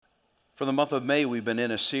For the month of May, we've been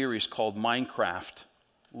in a series called Mindcraft,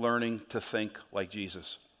 Learning to Think Like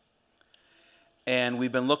Jesus. And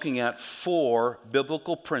we've been looking at 4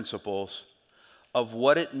 biblical principles of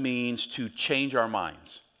what it means to change our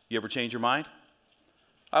minds. You ever change your mind?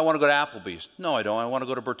 I want to go to Applebee's. No, I don't. I want to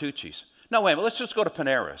go to Bertucci's. No, wait a minute. Let's just go to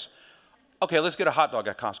Panera's. Okay, let's get a hot dog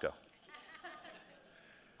at Costco.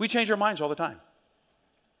 We change our minds all the time.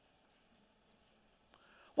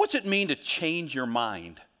 What's it mean to change your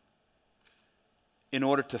mind in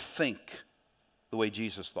order to think the way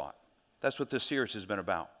Jesus thought? That's what this series has been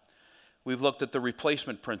about. We've looked at the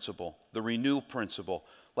replacement principle, the renew principle.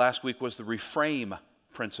 Last week was the reframe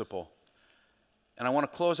principle. And I want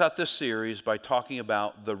to close out this series by talking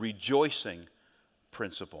about the rejoicing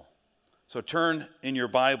principle. So turn in your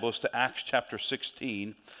Bibles to Acts chapter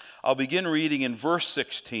 16. I'll begin reading in verse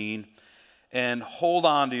 16, and hold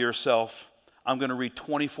on to yourself. I'm going to read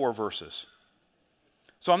 24 verses.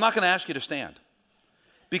 So I'm not going to ask you to stand,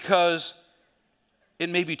 because it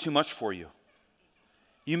may be too much for you.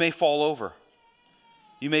 You may fall over.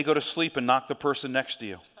 You may go to sleep and knock the person next to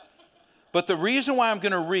you. But the reason why I'm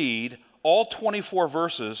going to read all 24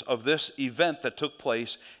 verses of this event that took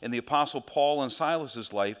place in the Apostle Paul and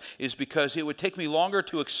Silas's life is because it would take me longer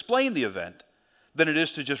to explain the event than it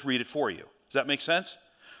is to just read it for you. Does that make sense?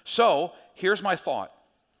 So here's my thought.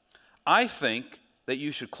 I think that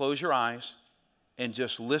you should close your eyes and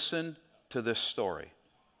just listen to this story,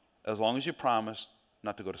 as long as you promise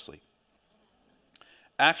not to go to sleep.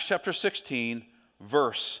 Acts chapter 16,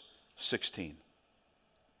 verse 16.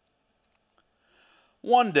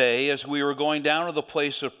 One day, as we were going down to the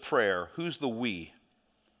place of prayer, who's the we?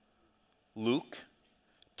 Luke,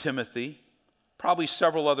 Timothy, probably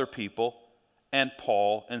several other people, and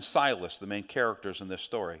Paul and Silas, the main characters in this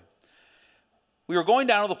story. We were going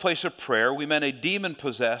down to the place of prayer. We met a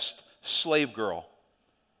demon-possessed slave girl.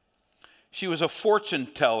 She was a fortune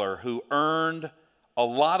teller who earned a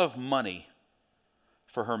lot of money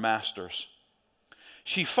for her masters.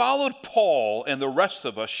 She followed Paul and the rest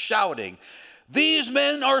of us, shouting, "These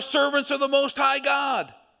men are servants of the Most High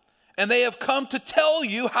God, and they have come to tell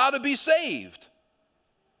you how to be saved."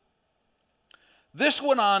 This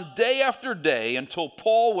went on day after day until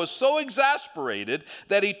Paul was so exasperated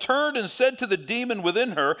that he turned and said to the demon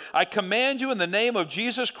within her, "I command you in the name of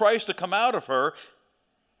Jesus Christ to come out of her."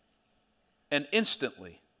 And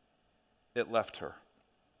instantly it left her.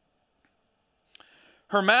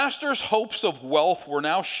 Her master's hopes of wealth were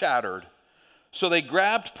now shattered, so they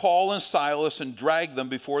grabbed Paul and Silas and dragged them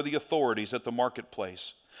before the authorities at the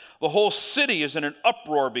marketplace. "The whole city is in an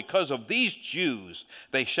uproar because of these Jews,"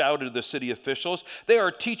 they shouted to the city officials. "They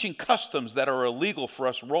are teaching customs that are illegal for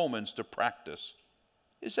us Romans to practice."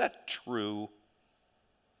 Is that true?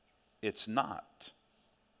 It's not.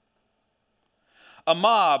 A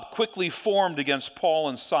mob quickly formed against Paul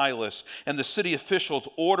and Silas, and the city officials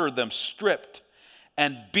ordered them stripped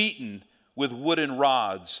and beaten with wooden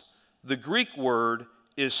rods. The Greek word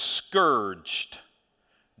is scourged.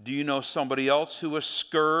 Do you know somebody else who was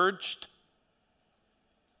scourged?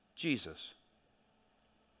 Jesus.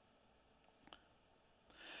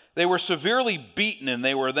 They were severely beaten, and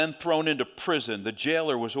they were then thrown into prison. The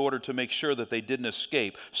jailer was ordered to make sure that they didn't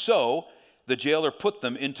escape. So the jailer put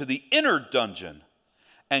them into the inner dungeon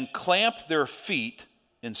and clamped their feet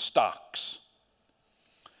in stocks.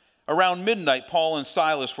 Around midnight, Paul and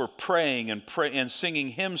Silas were praying and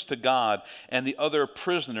singing hymns to God, and the other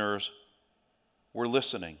prisoners were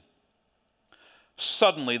listening.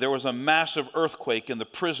 Suddenly, there was a massive earthquake, and the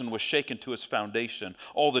prison was shaken to its foundation.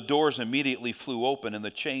 All the doors immediately flew open, and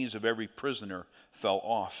the chains of every prisoner fell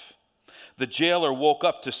off. The jailer woke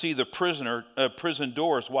up to see the prison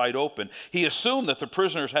doors wide open. He assumed that the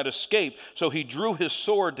prisoners had escaped, so he drew his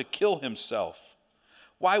sword to kill himself.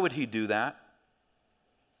 Why would he do that?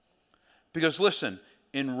 Because listen,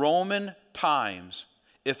 in Roman times,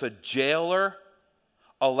 if a jailer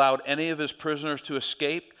allowed any of his prisoners to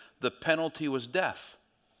escape, the penalty was death.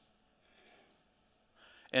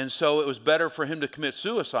 And so it was better for him to commit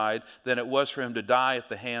suicide than it was for him to die at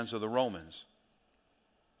the hands of the Romans.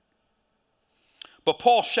 But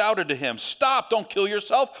Paul shouted to him, "Stop, don't kill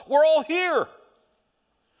yourself, we're all here."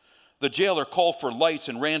 The jailer called for lights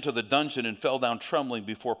and ran to the dungeon and fell down trembling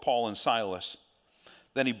before Paul and Silas.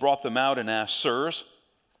 Then he brought them out and asked, "Sirs,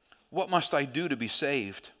 what must I do to be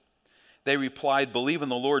saved?" They replied, "Believe in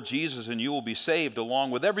the Lord Jesus and you will be saved,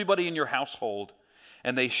 along with everybody in your household."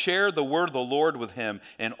 And they shared the word of the Lord with him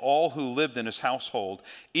and all who lived in his household.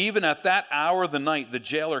 Even at that hour of the night, the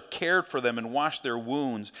jailer cared for them and washed their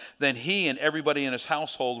wounds. Then he and everybody in his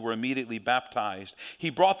household were immediately baptized. He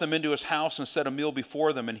brought them into his house and set a meal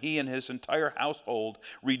before them, and he and his entire household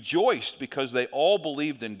rejoiced because they all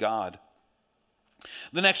believed in God.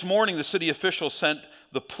 The next morning, the city officials sent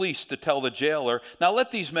the police to tell the jailer, "Now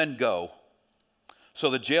let these men go." So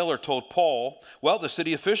the jailer told Paul, "Well, the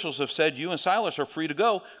city officials have said you and Silas are free to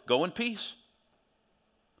go. Go in peace."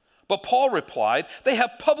 But Paul replied, "They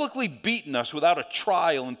have publicly beaten us without a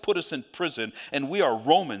trial and put us in prison, and we are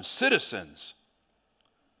Roman citizens.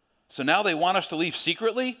 So now they want us to leave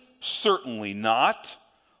secretly? Certainly not.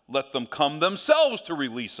 Let them come themselves to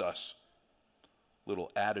release us."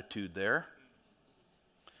 Little attitude there.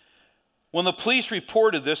 When the police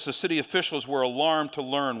reported this, the city officials were alarmed to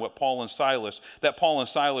learn that Paul and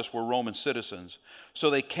Silas were Roman citizens. So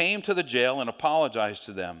they came to the jail and apologized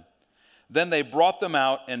to them. Then they brought them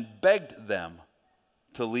out and begged them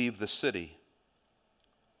to leave the city.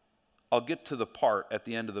 I'll get to the part at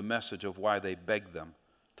the end of the message of why they begged them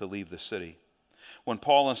to leave the city. When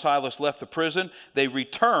Paul and Silas left the prison, they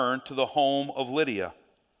returned to the home of Lydia.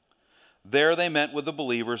 There they met with the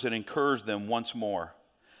believers and encouraged them once more.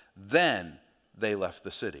 Then they left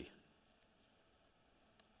the city.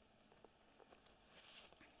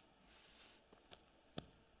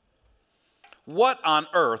 What on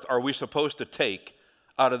earth are we supposed to take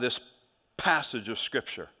out of this passage of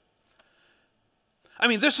Scripture? I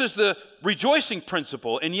mean, this is the rejoicing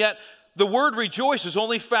principle, and yet the word rejoice is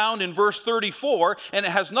only found in verse 34, and it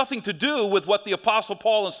has nothing to do with what the Apostle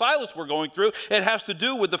Paul and Silas were going through. It has to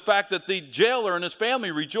do with the fact that the jailer and his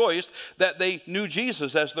family rejoiced that they knew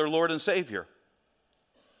Jesus as their Lord and Savior.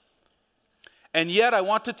 And yet I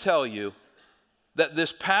want to tell you that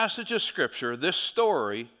this passage of Scripture, this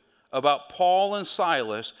story about Paul and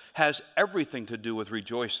Silas, has everything to do with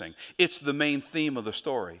rejoicing. It's the main theme of the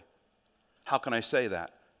story. How can I say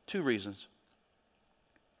that? 2 reasons.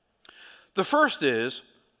 The first is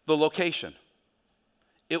the location.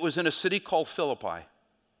 It was in a city called Philippi.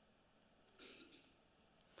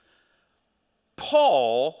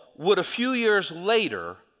 Paul would a few years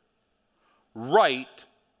later write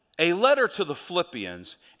a letter to the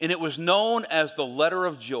Philippians, and it was known as the letter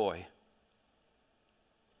of joy.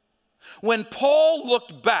 When Paul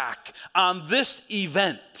looked back on this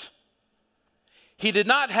event, he did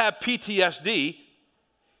not have PTSD,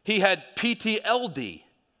 he had PTLD.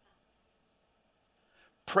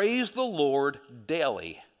 Praise the Lord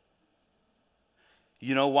daily.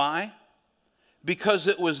 You know why? Because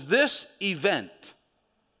it was this event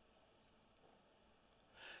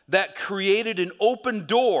that created an open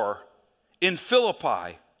door in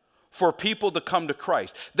Philippi for people to come to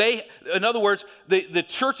Christ. In other words, the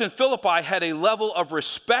church in Philippi had a level of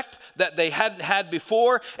respect that they hadn't had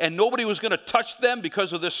before, and nobody was going to touch them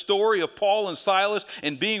because of this story of Paul and Silas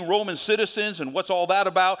and being Roman citizens and what's all that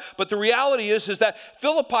about. But the reality is that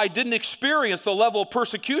Philippi didn't experience the level of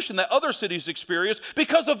persecution that other cities experienced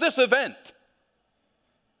because of this event.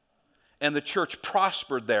 And the church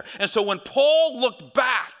prospered there. And so when Paul looked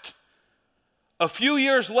back a few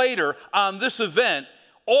years later on this event,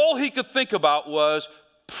 all he could think about was,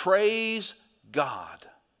 praise God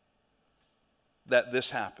that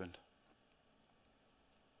this happened.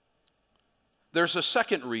 There's a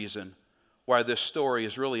second reason why this story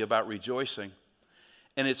is really about rejoicing,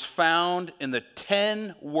 and it's found in the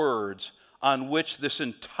 10 words on which this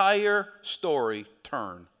entire story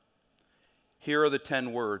turned. Here are the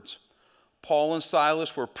 10 words. Paul and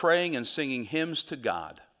Silas were praying and singing hymns to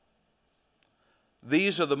God.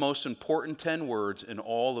 These are the most important 10 words in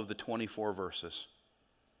all of the 24 verses.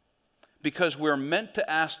 Because we're meant to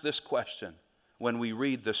ask this question when we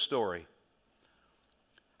read this story.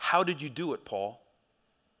 How did you do it, Paul?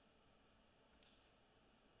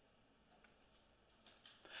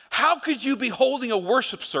 How could you be holding a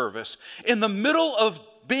worship service in the middle of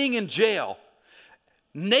being in jail,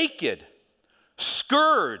 naked,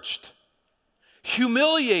 scourged,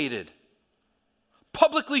 humiliated,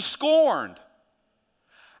 publicly scorned?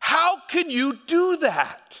 How can you do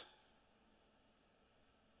that?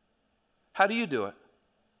 How do you do it?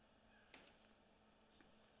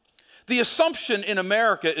 The assumption in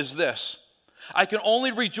America is this: I can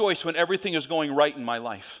only rejoice when everything is going right in my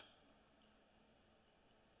life.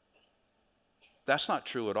 That's not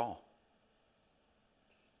true at all.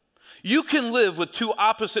 You can live with two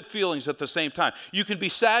opposite feelings at the same time. You can be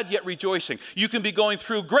sad yet rejoicing. You can be going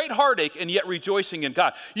through great heartache and yet rejoicing in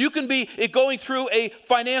God. You can be going through a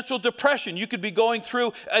financial depression. You could be going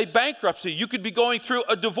through a bankruptcy. You could be going through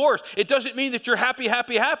a divorce. It doesn't mean that you're happy,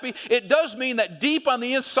 happy, happy. It does mean that deep on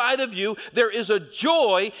the inside of you, there is a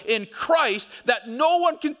joy in Christ that no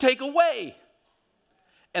one can take away.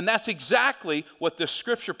 And that's exactly what this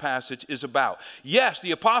scripture passage is about. Yes,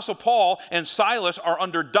 the Apostle Paul and Silas are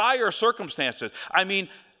under dire circumstances. I mean,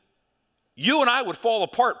 you and I would fall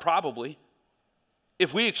apart probably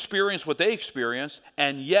if we experienced what they experienced,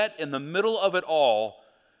 and yet in the middle of it all,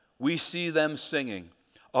 we see them singing,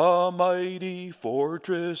 "A mighty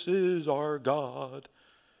fortress is our God."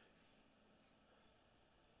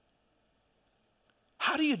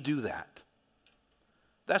 How do you do that?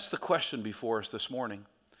 That's the question before us this morning.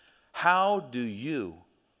 How do you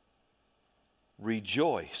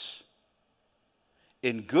rejoice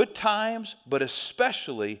in good times, but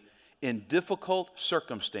especially in difficult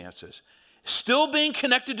circumstances? Still being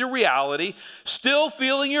connected to reality, still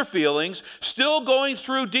feeling your feelings, still going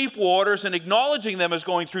through deep waters and acknowledging them as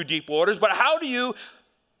going through deep waters, but how do you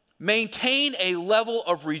maintain a level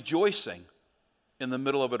of rejoicing in the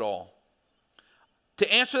middle of it all? To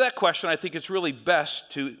answer that question, I think it's really best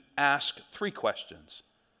to ask three questions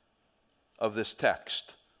of this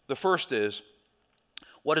text. The first is,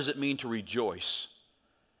 what does it mean to rejoice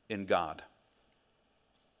in God?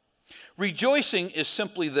 Rejoicing is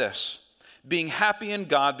simply this: being happy in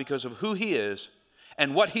God because of who He is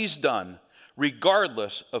and what He's done,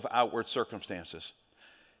 regardless of outward circumstances.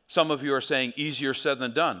 Some of you are saying, easier said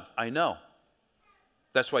than done. I know.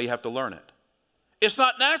 That's why you have to learn it. It's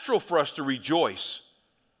not natural for us to rejoice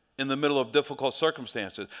in the middle of difficult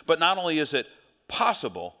circumstances. But not only is it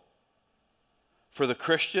possible, for the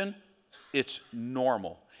Christian, it's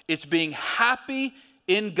normal. It's being happy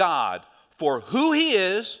in God for who He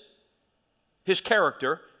is, His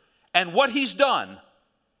character, and what He's done,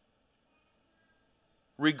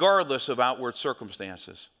 regardless of outward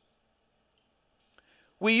circumstances.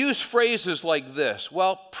 We use phrases like this: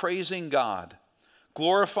 well, praising God,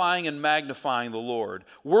 glorifying and magnifying the Lord,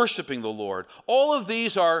 worshiping the Lord. All of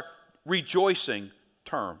these are rejoicing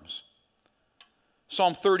terms.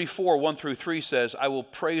 Psalm 34, 1-3 says, "I will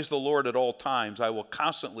praise the Lord at all times. I will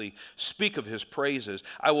constantly speak of His praises.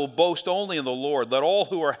 I will boast only in the Lord. Let all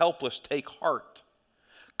who are helpless take heart.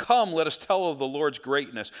 Come, let us tell of the Lord's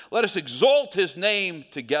greatness. Let us exalt His name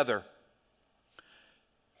together."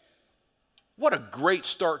 What a great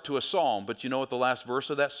start to a psalm. But you know what the last verse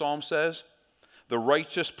of that psalm says? "The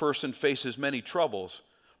righteous person faces many troubles,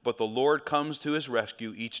 but the Lord comes to his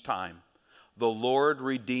rescue each time. The Lord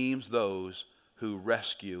redeems those who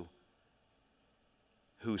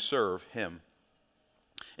serve Him."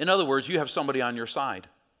 In other words, you have somebody on your side.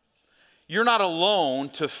 You're not alone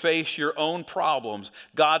to face your own problems.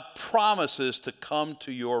 God promises to come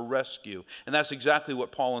to your rescue. And that's exactly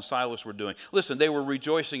what Paul and Silas were doing. Listen, they were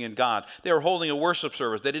rejoicing in God. They were holding a worship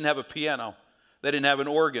service. They didn't have a piano. They didn't have an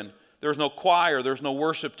organ. There's no choir. There's no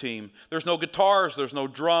worship team. There's no guitars. There's no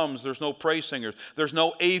drums. There's no praise singers. There's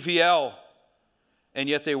no AVL. And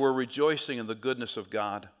yet they were rejoicing in the goodness of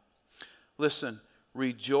God. Listen,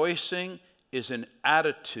 rejoicing is an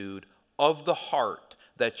attitude of the heart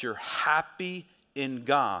that you're happy in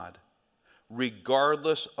God,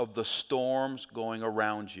 regardless of the storms going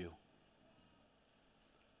around you.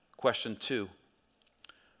 Question 2.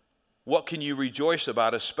 What can you rejoice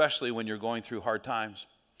about, especially when you're going through hard times?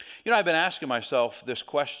 You know, I've been asking myself this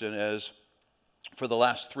question as for the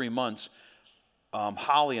last 3 months,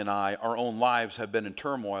 Holly and I, our own lives have been in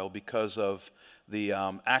turmoil because of the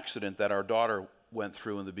accident that our daughter went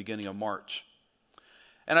through in the beginning of March.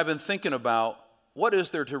 And I've been thinking about, what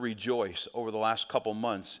is there to rejoice over the last couple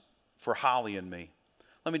months for Holly and me?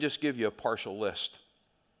 Let me just give you a partial list.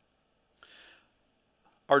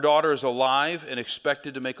 Our daughter is alive and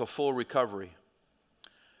expected to make a full recovery.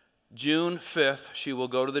 June 5th, she will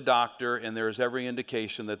go to the doctor, and there is every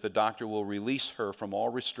indication that the doctor will release her from all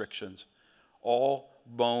restrictions. All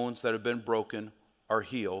bones that have been broken are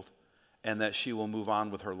healed, and that she will move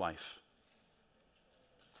on with her life.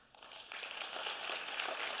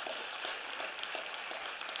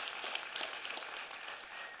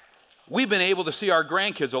 We've been able to see our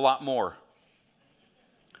grandkids a lot more,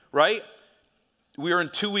 right? We were in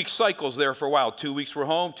 2-week cycles there for a while. 2 weeks we're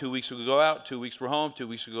home, 2 weeks we could go out, 2 weeks we're home, 2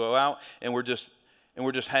 weeks we go out, and we're just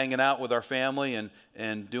hanging out with our family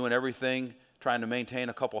and doing everything, trying to maintain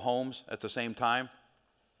a couple homes at the same time.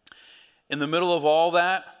 In the middle of all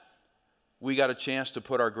that, we got a chance to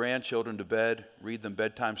put our grandchildren to bed, read them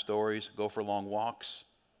bedtime stories, go for long walks.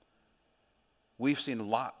 We've seen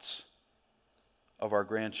lots of our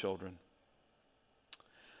grandchildren.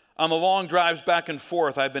 On the long drives back and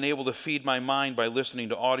forth, I've been able to feed my mind by listening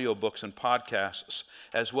to audiobooks and podcasts,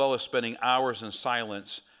 as well as spending hours in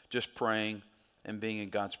silence just praying and being in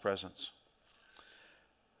God's presence.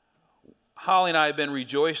 Holly and I have been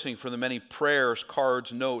rejoicing for the many prayers,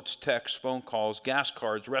 cards, notes, texts, phone calls, gas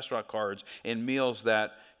cards, restaurant cards, and meals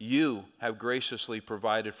that you have graciously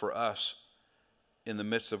provided for us in the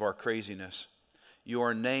midst of our craziness.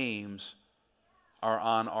 Your names are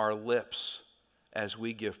on our lips as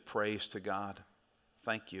we give praise to God.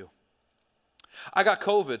 Thank you. I got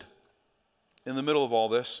COVID in the middle of all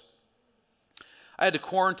this. I had to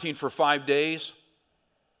quarantine for 5 days.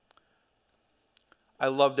 I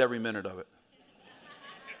loved every minute of it.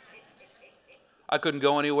 I couldn't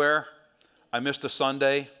go anywhere. I missed a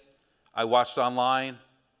Sunday. I watched online,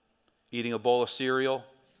 eating a bowl of cereal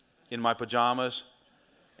in my pajamas,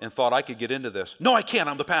 and thought I could get into this. No, I can't.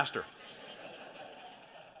 I'm the pastor.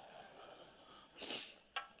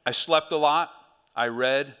 I slept a lot. I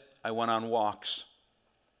read. I went on walks.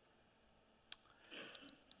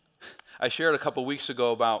 I shared a couple weeks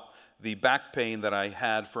ago about the back pain that I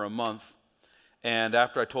had for a month. And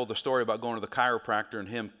after I told the story about going to the chiropractor and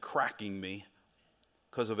him cracking me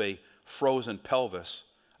because of a frozen pelvis,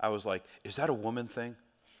 I was like, is that a woman thing?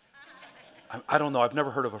 I don't know. I've never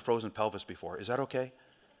heard of a frozen pelvis before. Is that okay?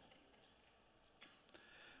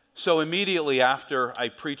 So immediately after I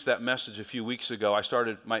preached that message a few weeks ago,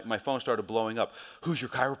 my phone started blowing up. Who's your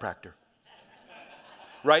chiropractor?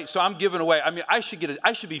 Right? So I'm giving away. I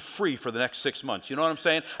should be free for the next 6 months. You know what I'm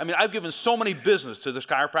saying? I've given so many business to this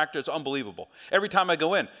chiropractor. It's unbelievable. Every time I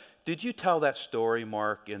go in, did you tell that story,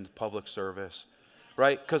 Mark, in public service?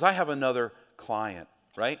 Right? Because I have another client,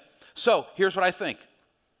 right? So here's what I think.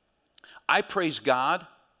 I praise God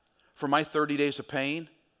for my 30 days of pain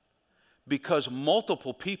because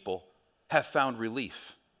multiple people have found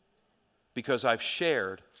relief because I've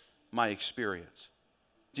shared my experience.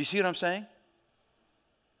 Do you see what I'm saying?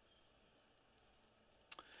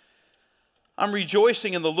 I'm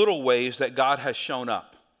rejoicing in the little ways that God has shown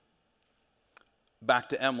up. Back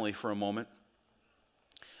to Emily for a moment.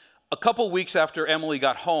 A couple weeks after Emily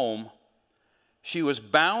got home, she was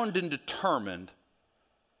bound and determined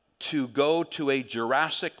to go to a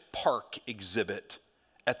Jurassic Park exhibit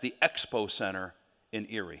at the Expo Center in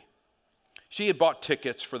Erie. She had bought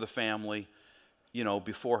tickets for the family,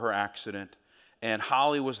 before her accident, and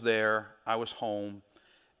Holly was there. I was home.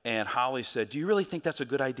 And Holly said, do you really think that's a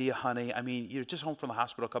good idea, honey? You're just home from the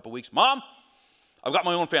hospital a couple weeks. Mom, I've got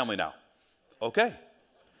my own family now. Okay.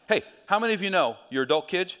 Hey, how many of you know your adult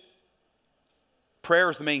kids? Prayer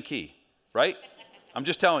is the main key, right? I'm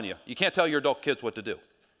just telling you. You can't tell your adult kids what to do.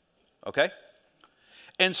 Okay?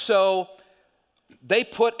 And so they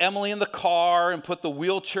put Emily in the car and put the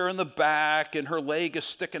wheelchair in the back, and her leg is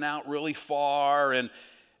sticking out really far. And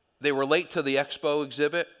they were late to the expo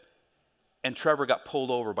exhibit. And Trevor got pulled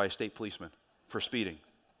over by a state policeman for speeding.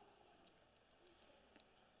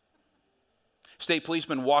 State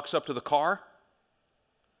policeman walks up to the car,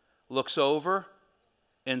 looks over,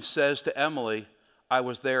 and says to Emily, I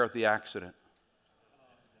was there at the accident.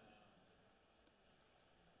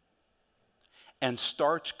 And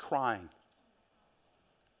starts crying.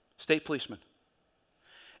 State policeman.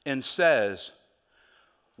 And says,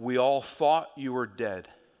 we all thought you were dead.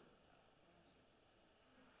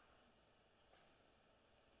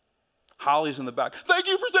 Holly's in the back. Thank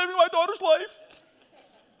you for saving my daughter's life.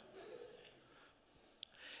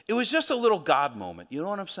 It was just a little God moment. You know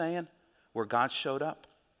what I'm saying? Where God showed up.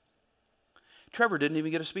 Trevor didn't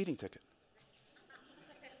even get a speeding ticket.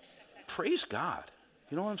 Praise God.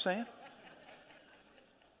 You know what I'm saying?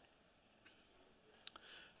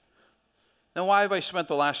 Now, why have I spent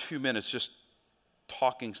the last few minutes just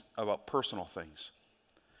talking about personal things?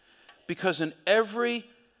 Because in every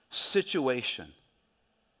situation,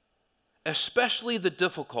 especially the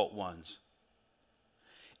difficult ones,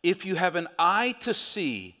 if you have an eye to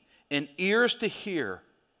see and ears to hear,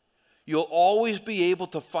 you'll always be able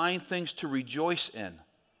to find things to rejoice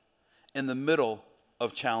in the middle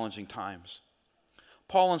of challenging times.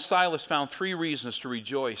 Paul and Silas found 3 reasons to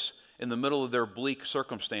rejoice in the middle of their bleak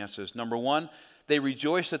circumstances. Number 1, they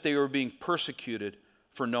rejoiced that they were being persecuted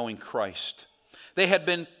for knowing Christ. They had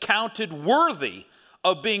been counted worthy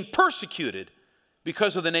of being persecuted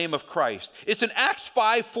because of the name of Christ. It's in Acts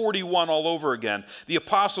 5:41 all over again. The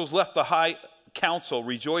apostles left the high council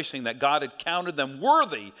rejoicing that God had counted them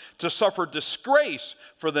worthy to suffer disgrace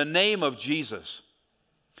for the name of Jesus.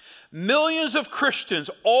 Millions of Christians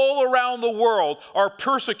all around the world are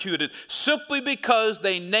persecuted simply because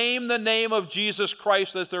they name the name of Jesus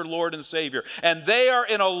Christ as their Lord and Savior. And they are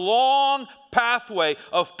in a long pathway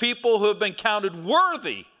of people who have been counted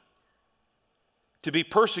worthy to be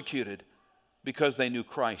persecuted because they knew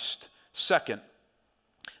Christ. Second,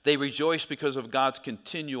 they rejoice because of God's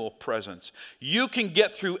continual presence. You can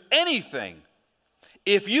get through anything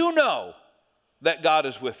if you know that God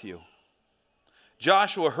is with you.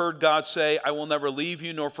 Joshua heard God say, I will never leave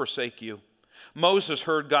you nor forsake you. Moses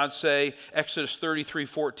heard God say, Exodus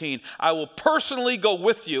 33:14, I will personally go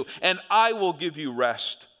with you and I will give you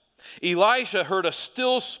rest. Elisha heard a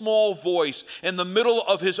still small voice in the middle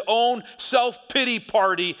of his own self-pity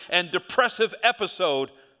party and depressive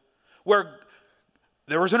episode where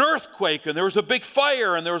there was an earthquake and there was a big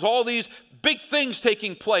fire and there was all these big things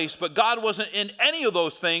taking place, but God wasn't in any of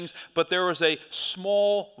those things, but there was a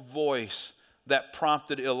small voice that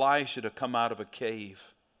prompted Elisha to come out of a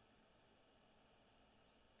cave.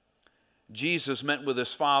 Jesus met with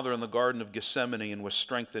his Father in the Garden of Gethsemane and was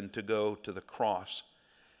strengthened to go to the cross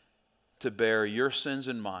to bear your sins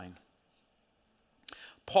and mine.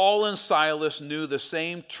 Paul and Silas knew the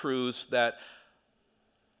same truths that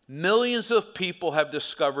millions of people have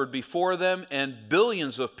discovered before them and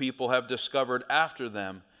billions of people have discovered after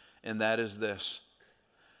them, and that is this: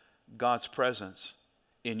 God's presence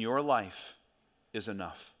in your life is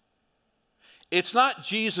enough. It's not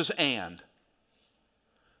Jesus and.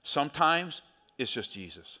 Sometimes it's just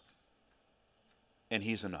Jesus, and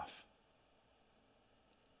he's enough.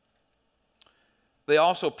 They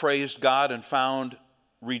also praised God and found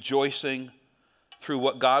rejoicing through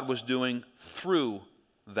what God was doing through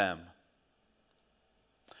them.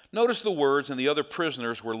 Notice the words, and the other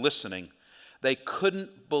prisoners were listening. They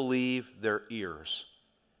couldn't believe their ears.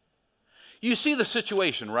 You see the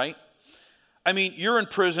situation, right? I mean, you're in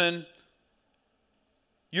prison.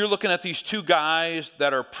 You're looking at these two guys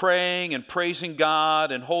that are praying and praising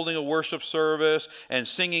God and holding a worship service and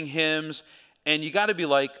singing hymns. And you got to be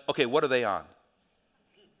like, okay, what are they on?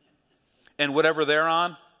 And whatever they're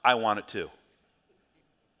on, I want it too.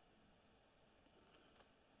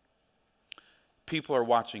 People are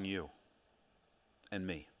watching you and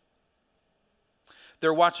me.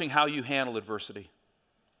 They're watching how you handle adversity.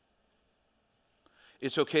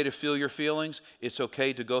 It's okay to feel your feelings. It's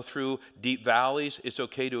okay to go through deep valleys. It's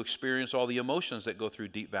okay to experience all the emotions that go through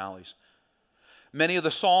deep valleys. Many of the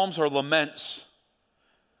Psalms are laments.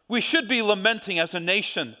 We should be lamenting as a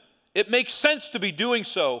nation. It makes sense to be doing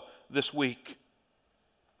so this week.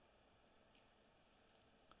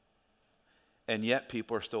 And yet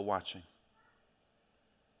people are still watching.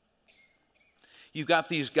 You've got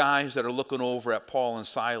these guys that are looking over at Paul and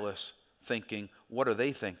Silas thinking, what are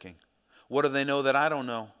they thinking? What do they know that I don't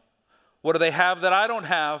know? What do they have that I don't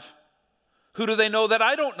have? Who do they know that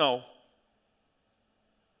I don't know?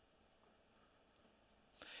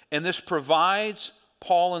 And this provides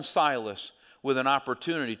Paul and Silas with an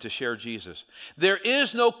opportunity to share Jesus. There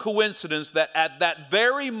is no coincidence that at that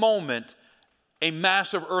very moment, a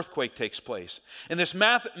massive earthquake takes place. And this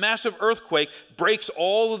massive earthquake breaks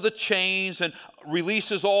all of the chains and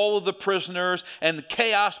releases all of the prisoners, and the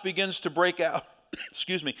chaos begins to break out.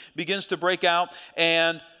 Begins to break out,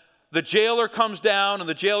 and the jailer comes down, and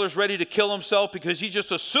the jailer's ready to kill himself because he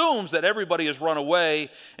just assumes that everybody has run away.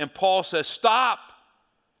 And Paul says, stop.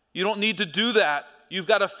 You don't need to do that. You've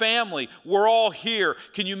got a family. We're all here.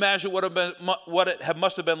 Can you imagine what it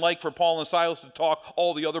must have been like for Paul and Silas to talk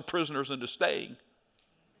all the other prisoners into staying?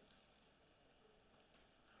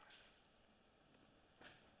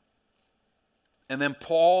 And then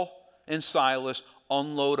Paul and Silas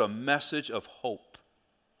unload a message of hope.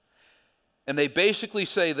 And they basically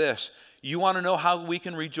say this: you want to know how we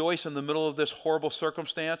can rejoice in the middle of this horrible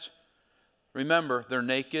circumstance? Remember, they're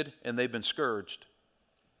naked and they've been scourged.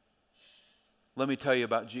 Let me tell you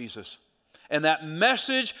about Jesus. And that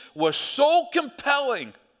message was so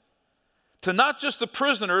compelling to not just the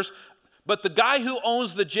prisoners, but the guy who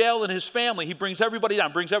owns the jail and his family. He brings everybody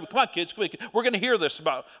down. Come on, kids. Come on. We're going to hear this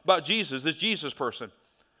about Jesus, this Jesus person.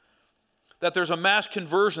 That there's a mass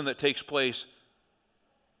conversion that takes place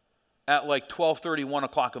at like 12:30, 1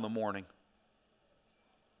 o'clock in the morning.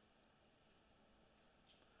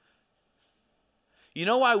 You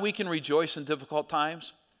know why we can rejoice in difficult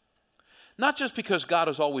times? Not just because God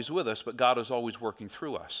is always with us, but God is always working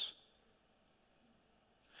through us.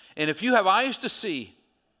 And if you have eyes to see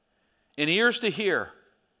and ears to hear,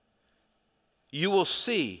 you will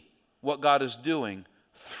see what God is doing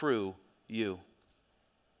through you.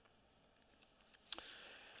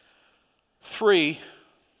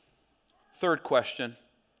 Third question.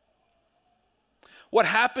 What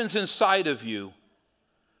happens inside of you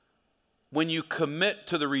when you commit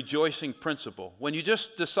to the rejoicing principle, when you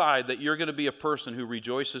just decide that you're going to be a person who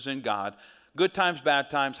rejoices in God, good times, bad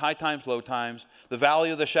times, high times, low times, the valley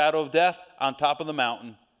of the shadow of death, on top of the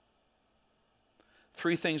mountain,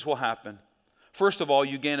 three things will happen. First of all,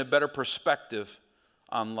 you gain a better perspective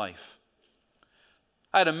on life.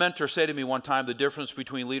 I had a mentor say to me one time, the difference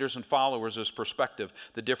between leaders and followers is perspective.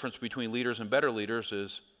 The difference between leaders and better leaders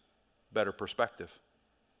is better perspective.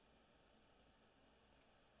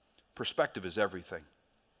 Perspective is everything.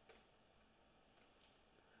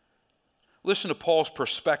 Listen to Paul's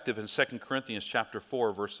perspective in 2 Corinthians chapter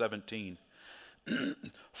 4, verse 17.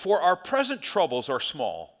 For our present troubles are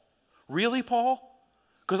small. Really, Paul?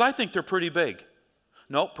 Because I think they're pretty big.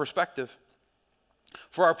 No, perspective.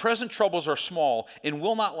 For our present troubles are small and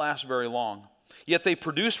will not last very long. Yet they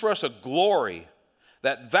produce for us a glory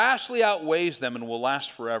that vastly outweighs them and will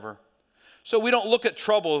last forever. So we don't look at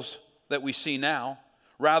troubles that we see now.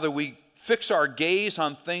 Rather, we fix our gaze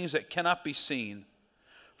on things that cannot be seen.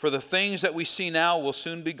 For the things that we see now will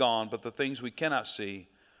soon be gone, but the things we cannot see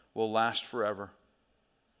will last forever.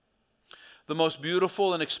 The most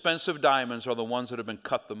beautiful and expensive diamonds are the ones that have been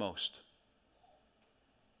cut the most.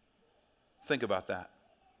 Think about that.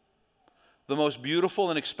 The most beautiful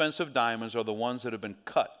and expensive diamonds are the ones that have been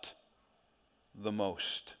cut the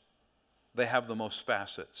most. They have the most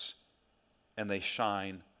facets, and they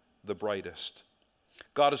shine the brightest.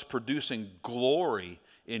 God is producing glory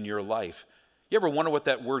in your life. You ever wonder what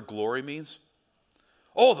that word glory means?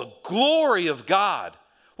 Oh, the glory of God.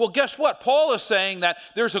 Well, guess what? Paul is saying that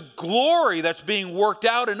there's a glory that's being worked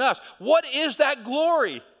out in us. What is that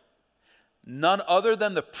glory? None other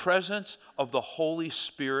than the presence of the Holy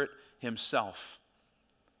Spirit himself.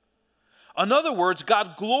 In other words,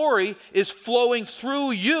 God's glory is flowing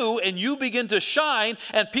through you, and you begin to shine,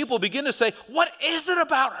 and people begin to say, what is it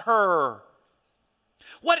about her?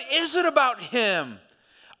 What is it about him?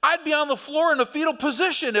 I'd be on the floor in a fetal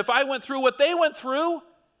position if I went through what they went through.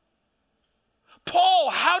 Paul,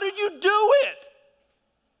 how did you do it?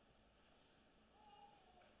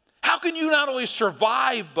 How can you not only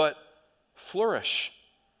survive, but flourish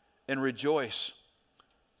and rejoice?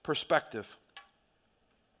 Perspective.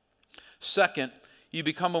 Second, you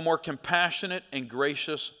become a more compassionate and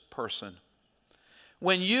gracious person.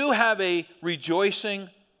 When you have a rejoicing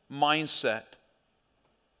mindset,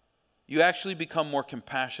 you actually become more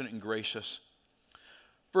compassionate and gracious.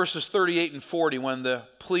 Verses 38 and 40, when the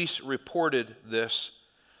police reported this,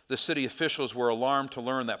 the city officials were alarmed to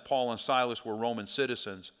learn that Paul and Silas were Roman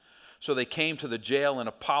citizens. So they came to the jail and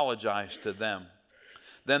apologized to them.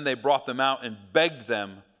 Then they brought them out and begged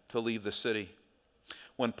them to leave the city.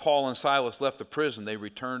 When Paul and Silas left the prison, they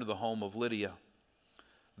returned to the home of Lydia.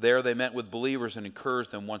 There they met with believers and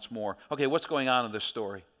encouraged them once more. Okay, what's going on in this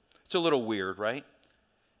story? It's a little weird, right?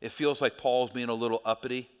 It feels like Paul's being a little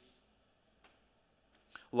uppity.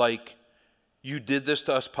 Like, you did this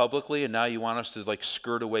to us publicly and now you want us to like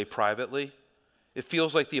skirt away privately. It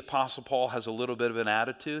feels like the Apostle Paul has a little bit of an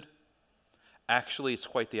attitude. Actually, it's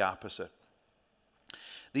quite the opposite.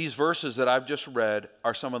 These verses that I've just read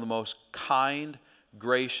are some of the most kind,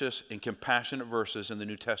 gracious, and compassionate verses in the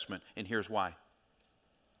New Testament, and here's why.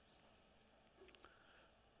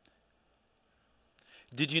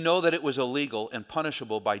 Did you know that it was illegal and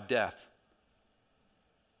punishable by death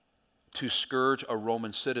to scourge a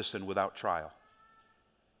Roman citizen without trial?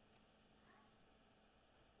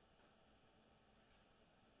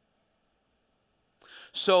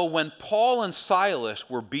 So when Paul and Silas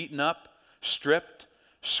were beaten up, stripped,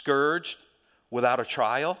 scourged without a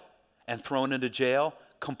trial and thrown into jail,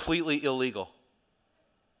 completely illegal.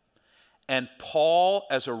 And Paul,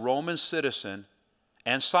 as a Roman citizen,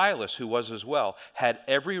 and Silas, who was as well, had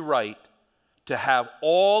every right to have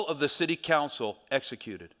all of the city council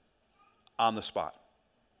executed on the spot.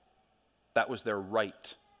 That was their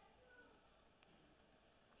right.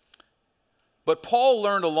 But Paul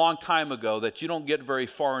learned a long time ago that you don't get very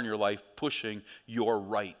far in your life pushing your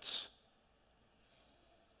rights.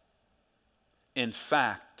 In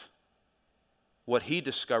fact, what he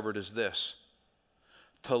discovered is this: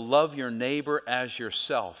 to love your neighbor as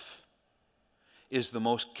yourself is the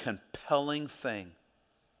most compelling thing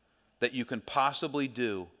that you can possibly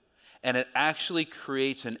do, and it actually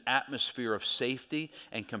creates an atmosphere of safety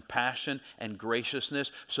and compassion and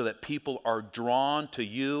graciousness so that people are drawn to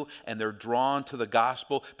you and they're drawn to the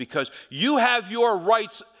gospel because you have your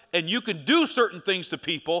rights and you can do certain things to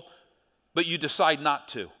people, but you decide not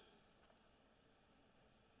to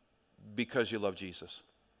because you love Jesus.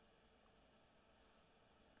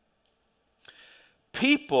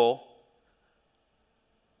 People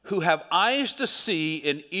who have eyes to see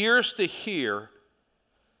and ears to hear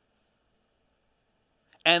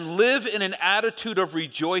and live in an attitude of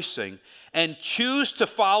rejoicing and choose to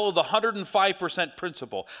follow the 105%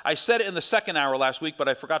 principle. I said it in the second hour last week, but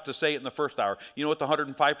I forgot to say it in the first hour. You know what the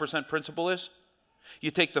 105% principle is?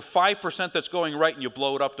 You take the 5% that's going right and you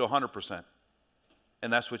blow it up to 100%.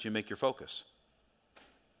 And that's what you make your focus.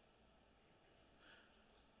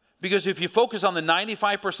 Because if you focus on the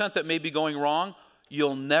 95% that may be going wrong,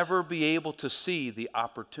 you'll never be able to see the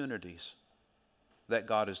opportunities that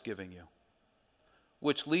God is giving you.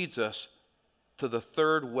 Which leads us to the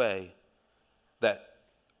third way that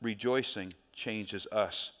rejoicing changes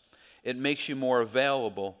us. It makes you more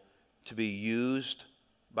available to be used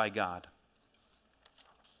by God.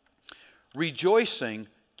 Rejoicing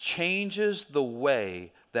changes the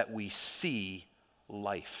way that we see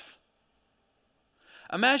life.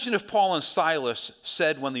 Imagine if Paul and Silas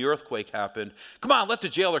said when the earthquake happened, "Come on, let the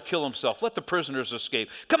jailer kill himself. Let the prisoners escape.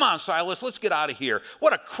 Come on, Silas, let's get out of here.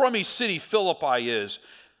 What a crummy city Philippi is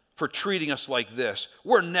for treating us like this.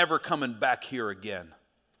 We're never coming back here again."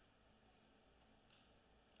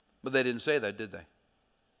 But they didn't say that, did they?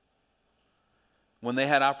 When they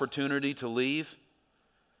had opportunity to leave,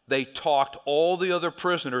 they talked all the other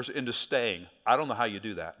prisoners into staying. I don't know how you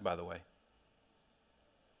do that, by the way.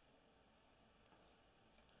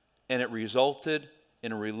 And it resulted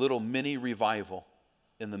in a little mini revival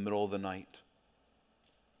in the middle of the night.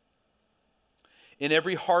 In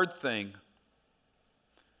every hard thing,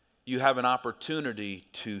 you have an opportunity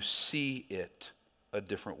to see it a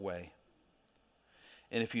different way.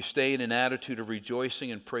 And if you stay in an attitude of rejoicing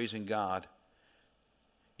and praising God,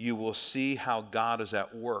 you will see how God is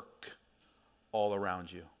at work all around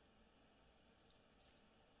you.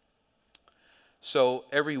 So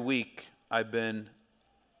every week I've been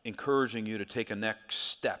encouraging you to take a next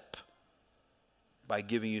step by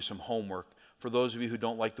giving you some homework. For those of you who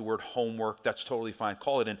don't like the word homework, that's totally fine.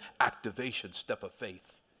 Call it an activation step of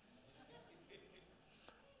faith.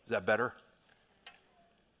 Is that better?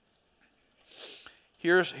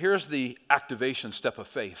 Here's the activation step of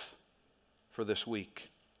faith for this week.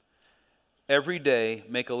 Every day,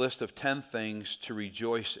 make a list of 10 things to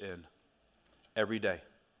rejoice in. Every day.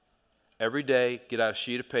 Every day, get out a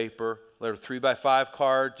sheet of paper, let a 3x5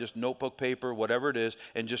 card, just notebook paper, whatever it is,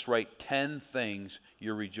 and just write 10 things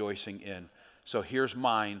you're rejoicing in. So here's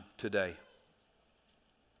mine today.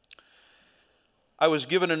 I was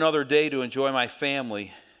given another day to enjoy my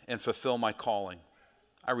family and fulfill my calling.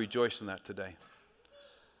 I rejoice in that today.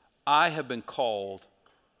 I have been called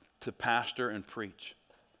to pastor and preach,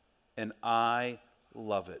 and I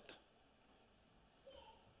love it.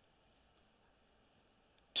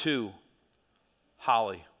 2,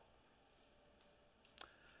 Holly.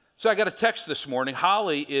 So I got a text this morning.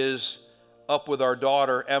 Holly is up with our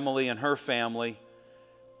daughter, Emily, and her family,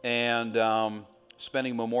 and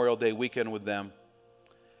spending Memorial Day weekend with them.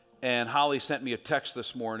 And Holly sent me a text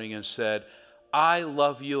this morning and said, "I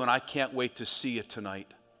love you and I can't wait to see you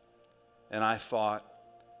tonight." And I thought,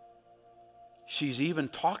 she's even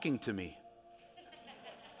talking to me.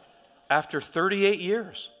 After 38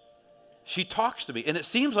 years, she talks to me, and it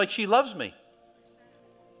seems like she loves me.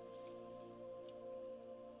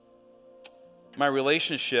 My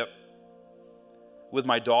relationship with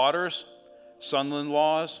my daughters,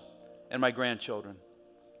 son-in-laws, and my grandchildren.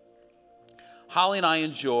 Holly and I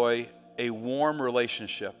enjoy a warm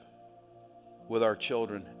relationship with our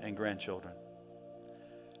children and grandchildren.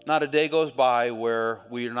 Not a day goes by where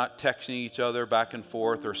we are not texting each other back and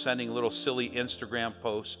forth or sending little silly Instagram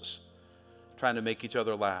posts, trying to make each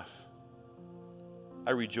other laugh.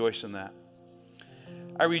 I rejoice in that.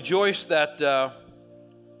 I rejoice that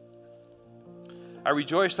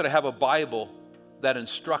I have a Bible that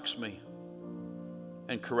instructs me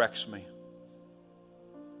and corrects me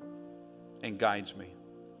and guides me.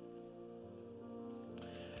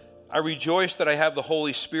 I rejoice that I have the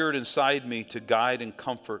Holy Spirit inside me to guide and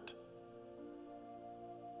comfort.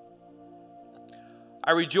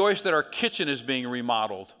 I rejoice that our kitchen is being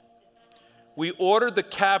remodeled. We ordered the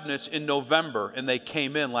cabinets in November and they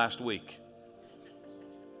came in last week.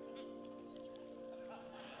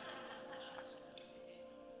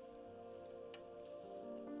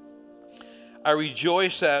 I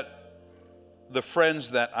rejoice at the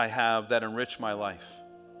friends that I have that enrich my life,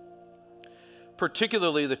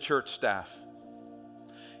 particularly the church staff.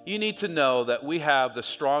 You need to know that we have the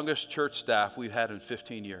strongest church staff we've had in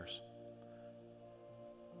 15 years.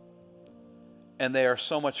 And they are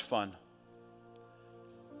so much fun.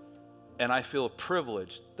 And I feel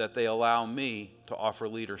privileged that they allow me to offer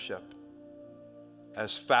leadership,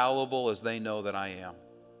 as fallible as they know that I am.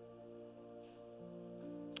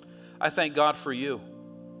 I thank God for you.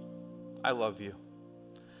 I love you.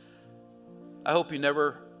 I hope you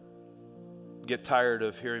never get tired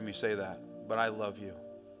of hearing me say that, but I love you,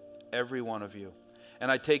 every one of you.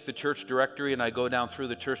 And I take the church directory and I go down through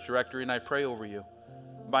the church directory and I pray over you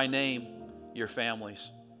by name, your families,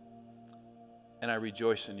 and I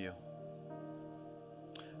rejoice in you.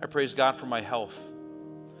 I praise God for my health.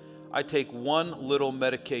 I take one little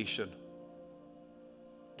medication,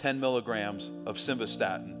 10 milligrams of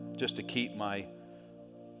simvastatin, just to keep my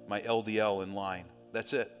LDL in line.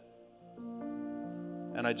 That's it.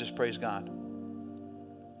 And I just praise God.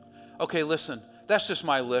 Okay, listen, that's just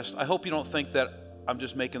my list. I hope you don't think that I'm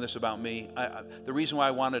just making this about me. The reason why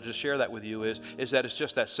I wanted to share that with you is that it's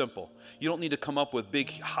just that simple. You don't need to come up with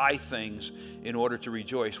big, high things in order to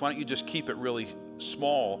rejoice. Why don't you just keep it really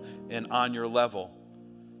small and on your level?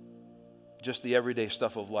 Just the everyday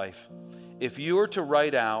stuff of life. If you were to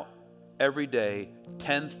write out every day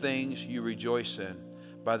 10 things you rejoice in,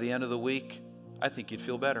 by the end of the week, I think you'd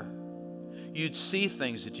feel better. You'd see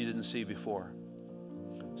things that you didn't see before.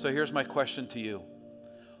 So here's my question to you.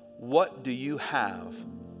 What do you have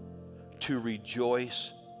to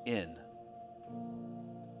rejoice in?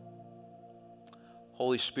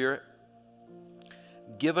 Holy Spirit,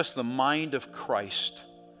 give us the mind of Christ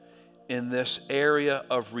in this area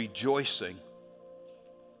of rejoicing.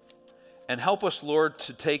 And help us, Lord,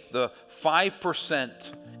 to take the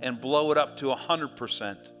 5% and blow it up to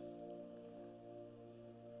 100%.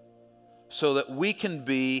 So that we can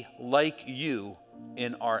be like you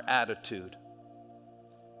in our attitude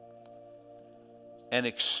and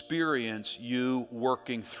experience you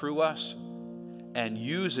working through us and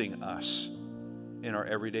using us in our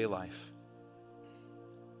everyday life.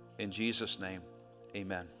 In Jesus' name,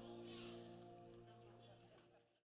 amen.